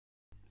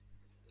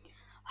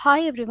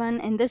Hi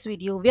everyone, in this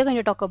video we are going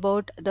to talk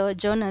about the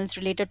journals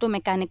related to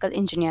mechanical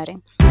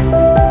engineering.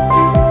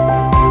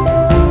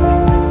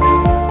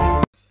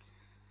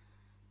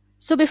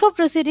 So before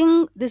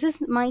proceeding, this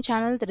is my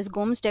channel, that is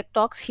Goms Tech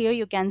Talks. Here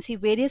you can see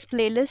various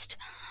playlists,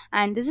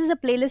 and this is a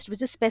playlist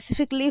which is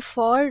specifically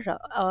for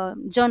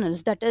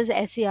journals, that is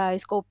SEI,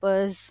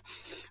 Scopus,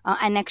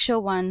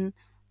 Annexure-I,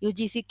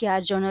 UGC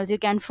CAR journals. You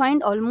can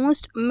find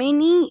almost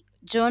many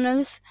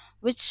journals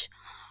which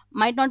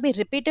might not be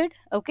repeated.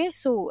 Okay,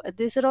 so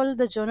these are all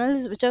the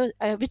journals which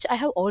I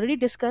have already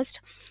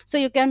discussed. So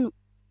you can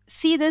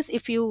see this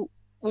if you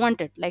want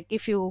it, like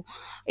if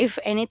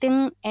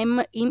anything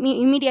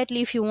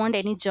immediately, if you want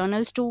any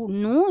journals to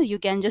know, you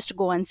can just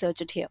go and search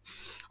it here,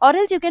 or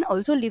else you can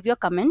also leave your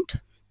comment.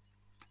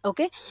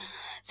 Okay,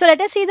 so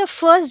let us see the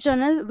first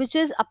journal, which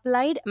is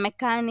Applied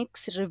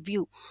Mechanics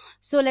Review.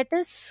 So let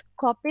us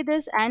copy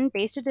this and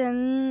paste it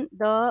in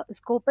the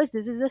Scopus.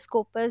 This is a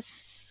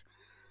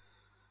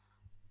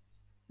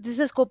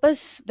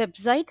Scopus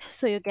website,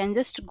 so you can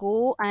just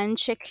go and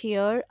check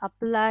here.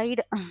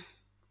 Applied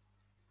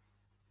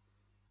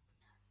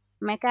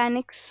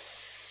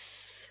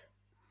Mechanics,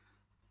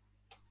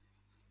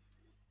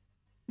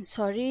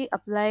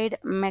 Applied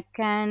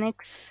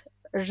Mechanics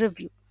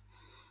Review.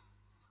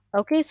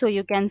 Okay, so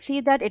you can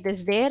see that it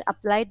is there,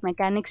 Applied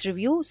Mechanics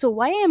Review. So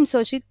why I am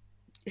searching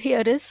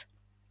here is,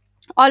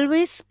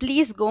 always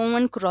please go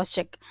and cross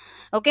check.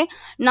 Okay,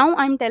 now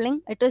I'm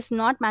telling, it is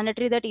not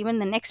mandatory that even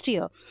the next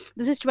year,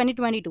 this is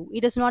 2022,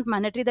 it is not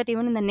mandatory that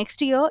even in the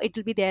next year it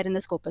will be there in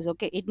the Scopus.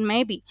 Okay, it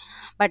may be,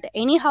 but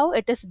anyhow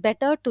it is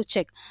better to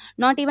check,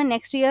 not even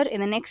next year,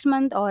 in the next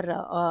month, or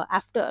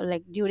after,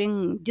 like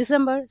during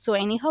December. So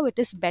anyhow it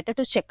is better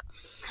to check.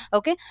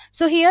 Okay,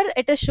 so here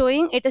it is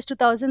showing it is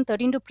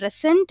 2013 to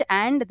present,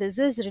 and this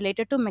is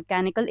related to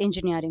mechanical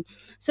engineering.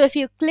 So if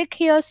you click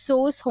here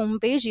source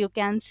homepage, you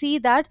can see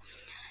that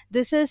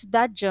this is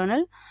that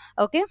journal.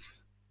 Okay,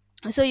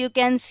 so you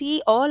can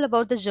see all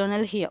about the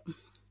journal here.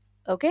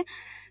 Okay,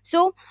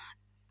 so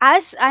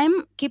as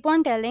I'm keep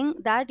on telling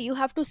that you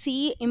have to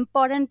see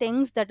important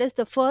things, that is,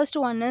 the first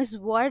one is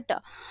what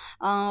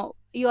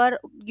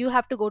you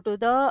have to go to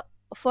the,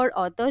 for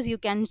authors you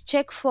can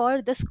check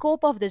for the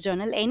scope of the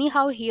journal.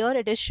 Anyhow here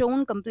it is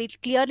shown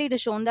complete clearly, it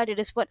is shown that it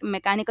is for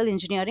mechanical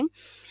engineering.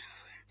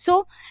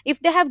 So if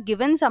they have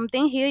given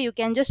something here, you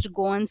can just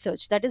go and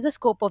search, that is the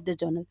scope of the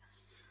journal.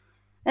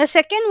 The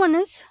second one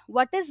is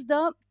what is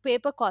the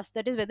paper cost,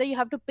 that is whether you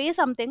have to pay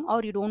something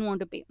or you don't want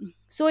to pay.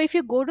 So if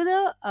you go to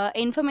the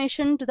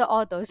information to the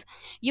authors,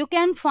 you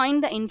can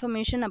find the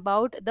information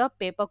about the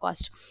paper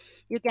cost.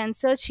 You can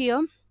search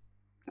here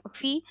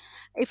fee.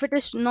 If it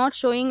is not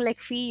showing like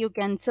fee, you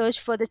can search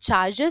for the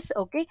charges.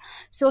 Okay,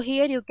 so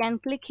here you can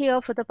click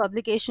here for the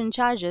publication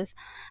charges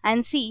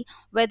and see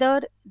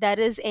whether there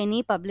is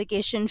any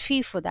publication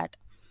fee for that.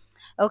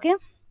 Okay,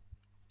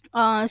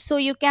 so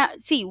you can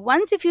see,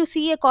 once if you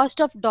see a cost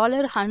of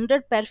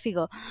 $100 per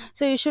figure,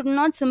 so you should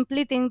not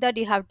simply think that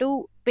you have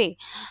to pay.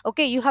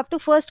 Okay, you have to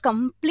first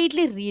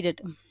completely read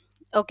it.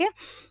 Okay,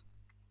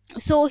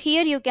 so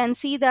here you can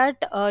see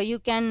that you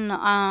can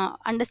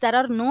understand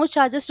there are no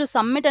charges to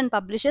submit and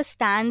publish a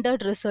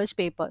standard research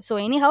paper. So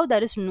anyhow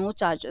there is no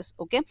charges.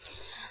 Okay,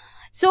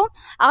 so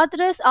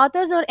authors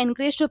are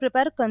encouraged to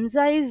prepare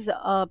concise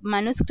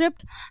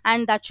manuscript,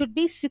 and that should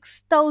be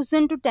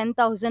 6,000 to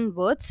 10,000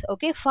 words.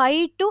 Okay,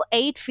 5 to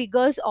 8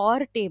 figures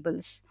or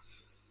tables.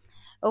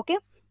 Okay,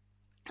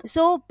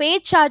 so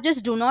page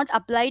charges do not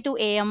apply to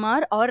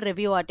AMR or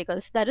review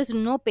articles. There is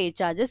no page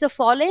charges. The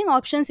following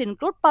options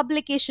include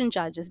publication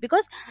charges,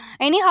 because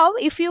anyhow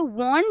if you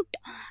want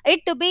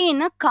it to be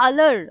in a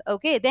color,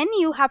 okay, then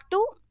you have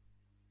to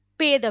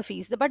pay the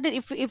fees. But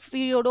if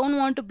you don't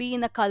want to be in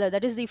the color,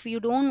 that is if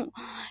you don't,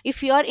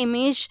 if your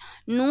image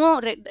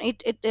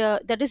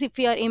that is if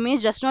your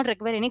image does not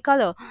require any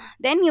color,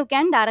 then you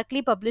can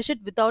directly publish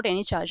it without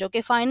any charge.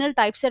 Okay, final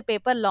typeset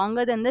paper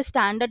longer than the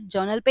standard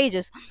journal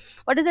pages.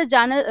 What is the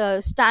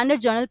journal standard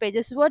journal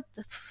pages? What,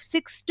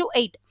 6 to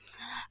 8.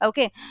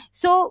 Okay,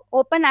 so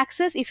open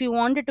access, if you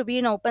want it to be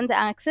in open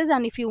access,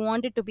 and if you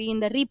want it to be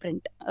in the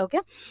reprint. Okay,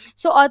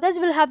 so others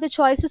will have the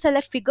choice to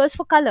select figures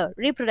for color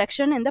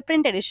reproduction in the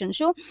print edition.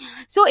 So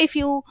if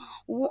you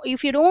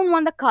don't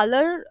want the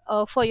color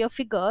for your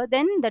figure,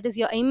 then that is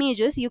your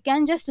images, you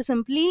can just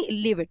simply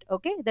leave it.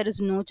 Okay, there is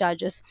no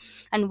charges.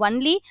 And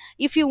only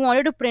if you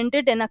wanted to print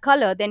it in a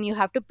color, then you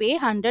have to pay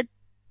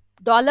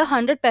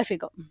 $100 per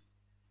figure.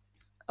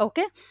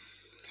 Okay,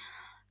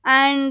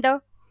 and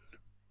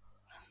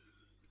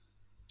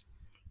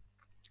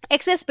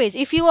excess page,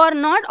 if you are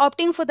not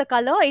opting for the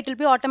color, it will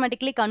be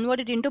automatically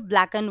converted into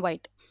black and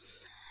white.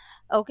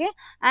 Okay,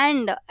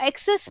 and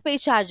excess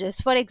page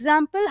charges, for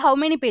example, how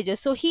many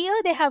pages? So here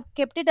they have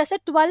kept it as a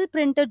 12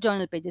 printed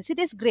journal pages. It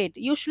is great,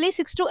 usually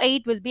 6 to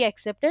 8 will be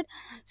accepted.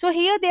 So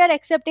here they are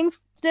accepting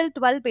still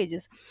 12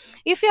 pages.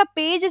 If your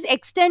page is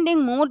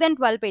extending more than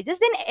 12 pages,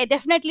 then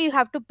definitely you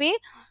have to pay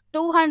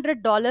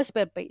 $200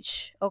 per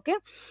page. Okay,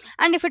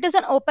 and if it is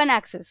an open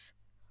access,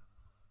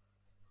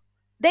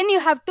 then you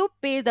have to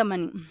pay the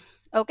money.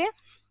 Okay,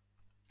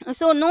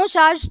 So no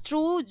charge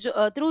through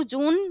through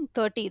June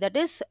 30. That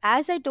is,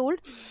 as I told,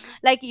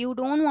 like you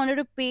don't want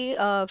to pay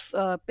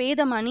pay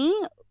the money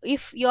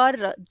if your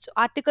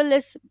article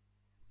is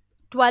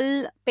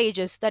 12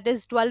 pages, that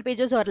is 12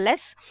 pages or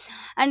less,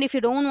 and if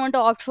you don't want to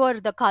opt for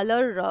the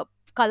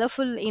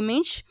colorful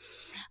image,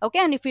 okay,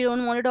 and if you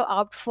don't want to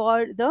opt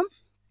for the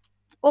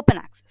open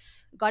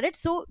access. Got it?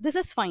 So this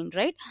is fine,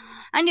 right?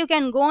 And you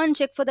can go and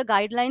check for the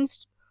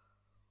guidelines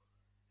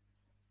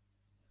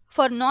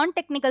for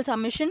non-technical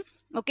submission.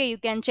 Okay, you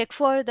can check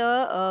for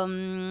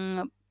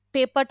the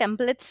paper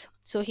templates.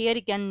 So here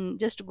you can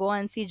just go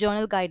and see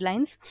journal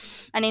guidelines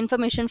and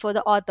information for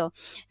the author.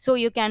 So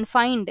you can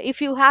find,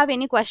 if you have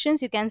any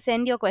questions, you can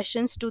send your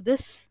questions to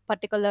this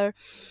particular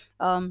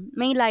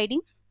mail id,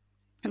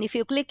 and if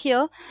you click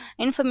here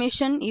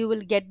information, you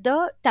will get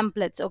the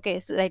templates. Okay,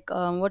 so like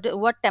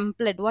what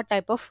template, what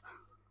type of,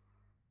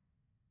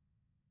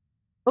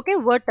 okay,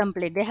 word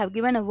template, they have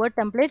given a word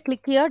template.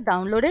 Click here,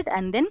 download it,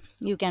 and then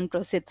you can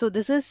proceed. So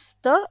this is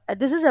the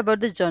this is about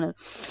this journal.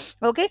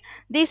 Okay,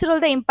 these are all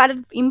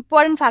the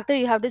important factor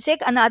you have to check,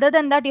 and other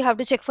than that you have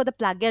to check for the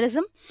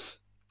plagiarism.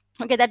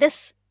 Okay, that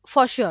is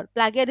for sure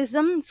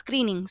plagiarism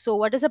screening. So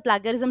what is the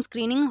plagiarism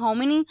screening? How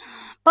many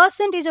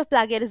percentage of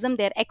plagiarism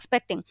they're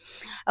expecting?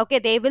 Okay,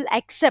 they will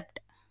accept.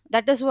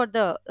 That is what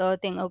the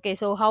thing. Okay,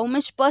 so how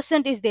much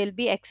percentage they'll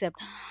be accept,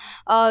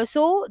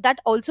 so that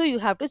also you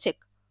have to check.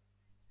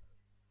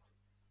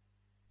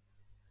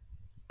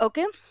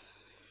 Okay,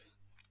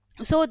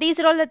 so these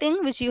are all the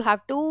things which you have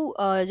to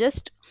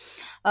just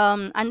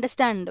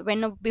understand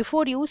when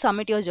before you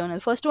submit your journal.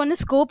 First one is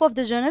scope of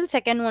the journal,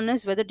 second one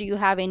is whether do you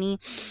have any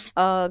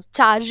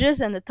charges,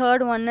 and the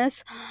third one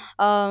is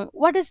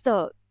what is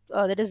the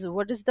that is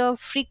what is the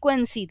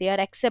frequency they are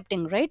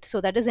accepting, right?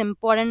 So that is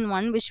important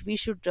one which we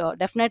should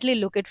definitely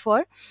look it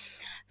for.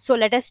 So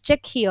let us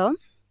check here.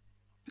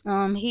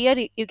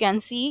 Here you can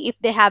see if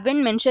they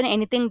haven't mentioned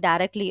anything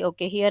directly.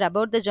 Okay, here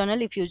about the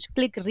journal, if you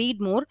click read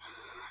more,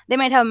 they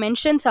might have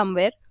mentioned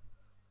somewhere.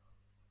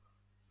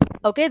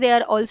 Okay, they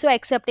are also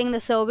accepting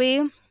the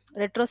survey,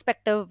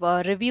 retrospective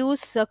reviews,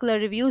 circular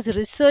reviews,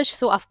 research.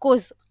 So of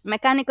course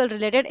mechanical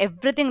related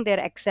everything they're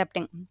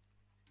accepting.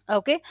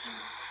 Okay,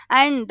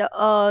 and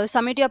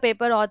submit your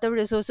paper, author,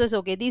 resources.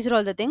 Okay, these are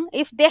all the thing.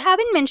 If they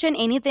haven't mentioned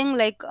anything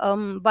like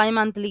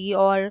bi-monthly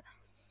or,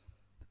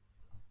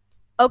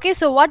 okay,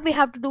 so what we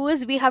have to do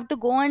is we have to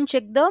go and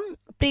check the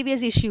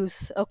previous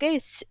issues. Okay,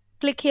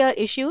 click here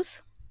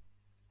issues.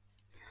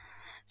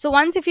 So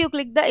once if you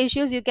click the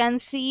issues, you can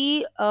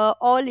see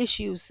all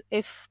issues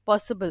if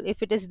possible,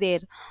 if it is there.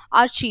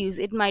 Archives,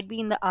 it might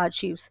be in the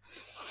archives.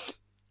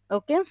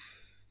 Okay,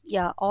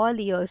 yeah, all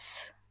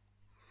years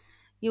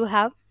you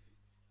have.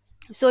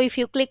 So if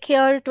you click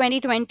here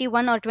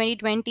 2021 or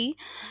 2020,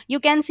 you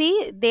can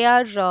see they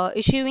are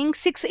issuing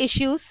 6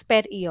 issues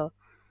per year.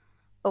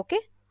 Okay,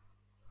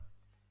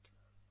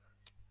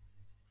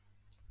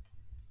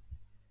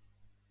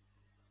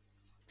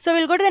 so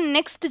we'll go to the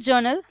next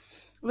journal,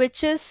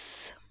 which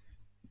is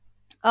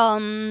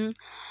um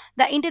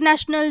the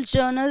International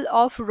Journal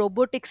of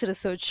Robotics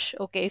Research.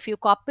 Okay, if you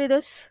copy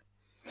this,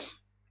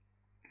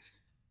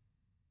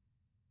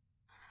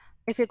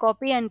 if you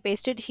copy and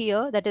paste it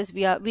here, that is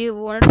we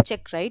wanted to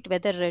check, right,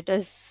 whether it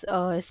is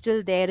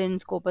still there in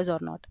Scopus or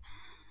not.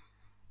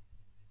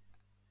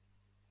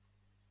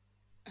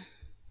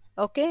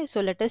 Okay,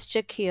 so let us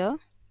check here.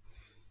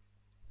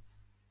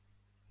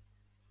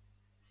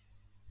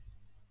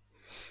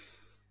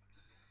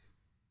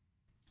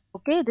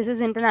 Okay, this is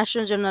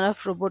International Journal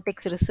of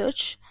Robotics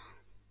Research.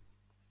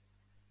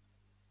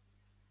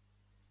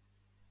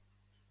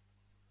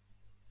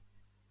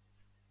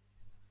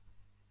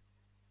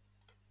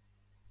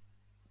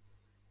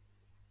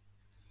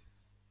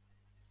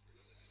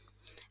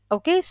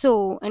 Okay,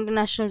 so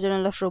International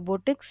Journal of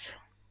Robotics,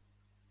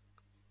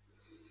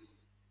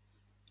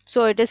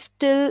 so it is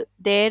still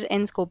there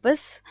in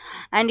Scopus,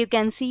 and you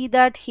can see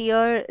that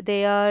here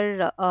they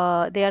are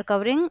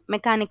covering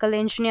mechanical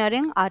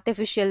engineering,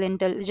 artificial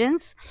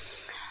intelligence,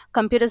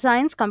 computer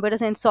science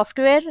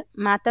software,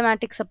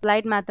 mathematics,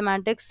 applied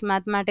mathematics,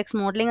 mathematics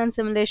modeling and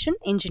simulation,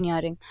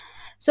 engineering.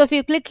 So if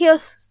you click here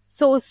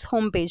source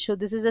homepage, so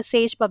this is a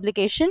Sage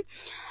publication,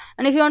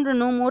 and if you want to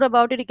know more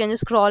about it, you can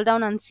just scroll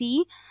down and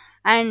see.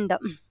 And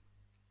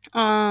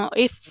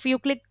if you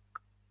click,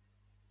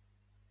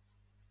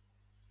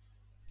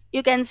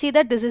 you can see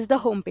that this is the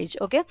home page.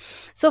 Okay,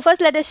 so first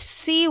let us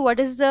see what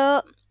is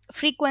the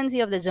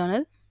frequency of the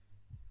journal.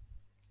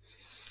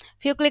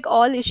 If you click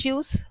all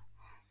issues,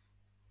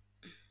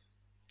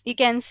 you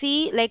can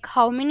see like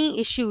how many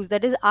issues,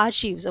 that is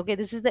archives. Okay,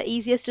 this is the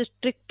easiest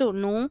trick to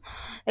know,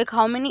 like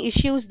how many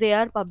issues they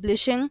are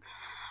publishing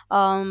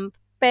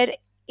per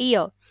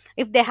year,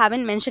 if they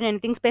haven't mentioned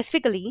anything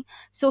specifically.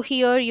 So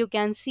here you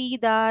can see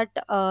that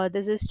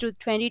this is to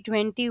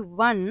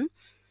 2021,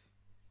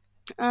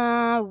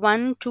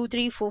 1 2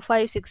 3 4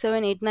 5 6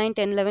 7 8 9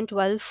 10 11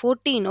 12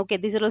 14. Okay,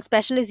 these are all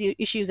specialist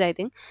issues, I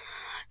think.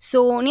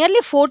 So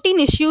nearly 14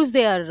 issues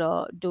they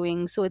are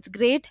doing, so it's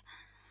great.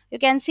 You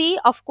can see,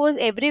 of course,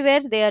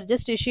 everywhere they are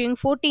just issuing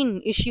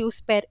 14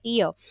 issues per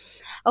year.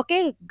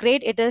 Okay,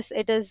 great. It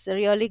is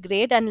really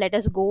great. And let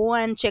us go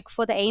and check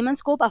for the aim and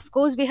scope. Of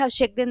course, we have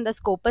checked in the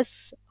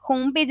Scopus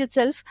homepage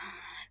itself,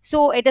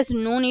 so it is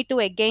no need to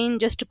again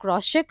just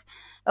cross check.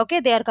 Okay,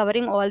 they are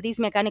covering all these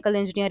mechanical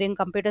engineering,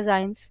 computer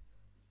science,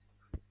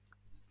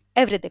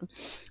 everything.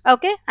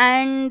 Okay,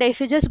 and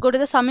if you just go to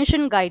the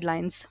submission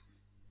guidelines,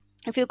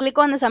 if you click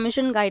on the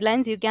submission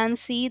guidelines, you can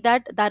see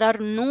that there are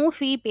no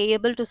fee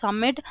payable to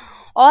submit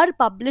or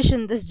publish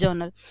in this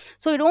journal.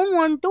 So you don't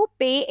want to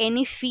pay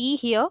any fee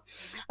here.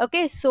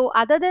 Okay, so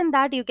other than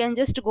that, you can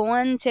just go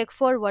and check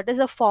for what is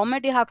the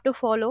format you have to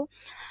follow,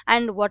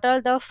 and what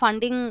are the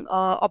funding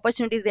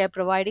opportunities they are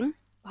providing,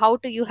 how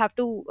do you have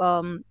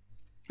to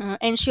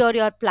ensure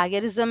your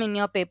plagiarism in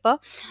your paper,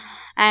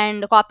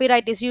 and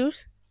copyright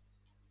issues,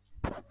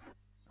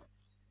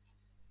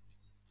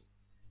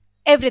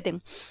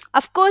 everything.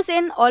 Of course,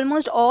 in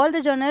almost all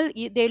the journal,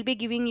 they'll be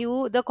giving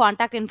you the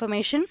contact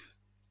information.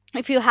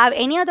 If you have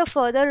any other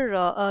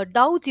further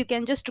doubts, you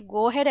can just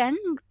go ahead and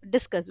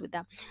discuss with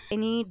them.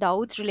 Any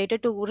doubts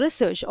related to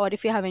research, or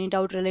if you have any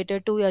doubt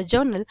related to your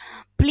journal,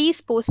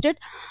 please post it.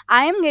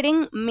 I am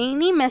getting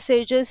many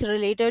messages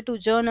related to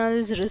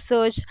journals,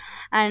 research,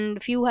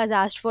 and few has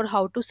asked for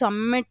how to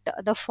submit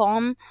the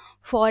form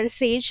for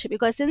sage,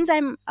 because since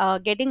I'm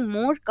getting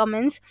more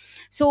comments,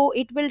 so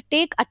it will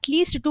take at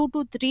least 2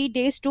 to 3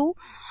 days to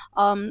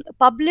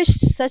publish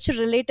such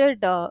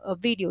related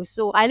videos.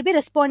 So I'll be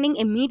responding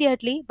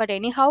immediately, but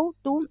anyhow,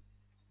 to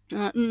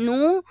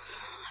know,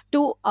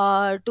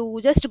 to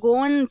just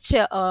go and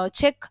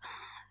check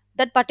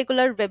that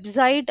particular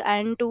website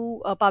and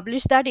to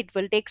publish that, it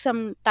will take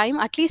some time,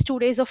 at least 2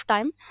 days of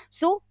time.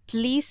 So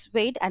please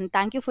wait, and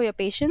thank you for your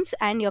patience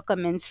and your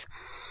comments.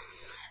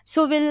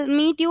 So we'll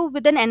meet you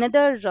within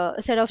another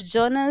set of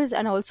journals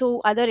and also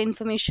other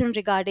information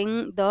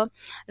regarding the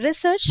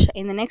research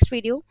in the next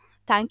video.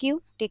 Thank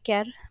you, take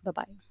care, bye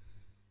bye.